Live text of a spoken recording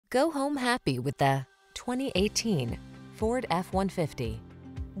Go home happy with the 2018 Ford F-150.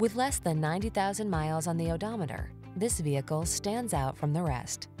 With less than 90,000 miles on the odometer, this vehicle stands out from the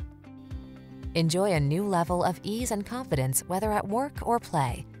rest. Enjoy a new level of ease and confidence whether at work or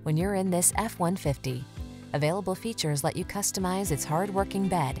play when you're in this F-150. Available features let you customize its hard-working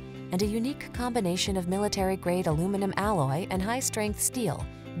bed, and a unique combination of military-grade aluminum alloy and high-strength steel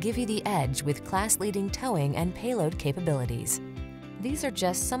give you the edge with class-leading towing and payload capabilities. These are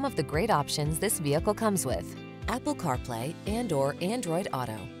just some of the great options this vehicle comes with: Apple CarPlay and/or Android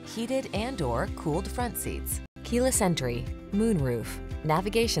Auto, heated and/or cooled front seats, keyless entry, moonroof,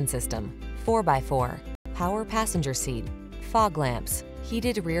 navigation system, 4x4, power passenger seat, fog lamps,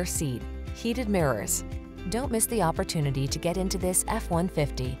 heated rear seat, heated mirrors. Don't miss the opportunity to get into this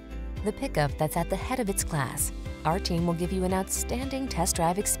F-150, the pickup that's at the head of its class. Our team will give you an outstanding test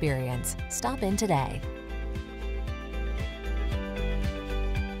drive experience. Stop in today.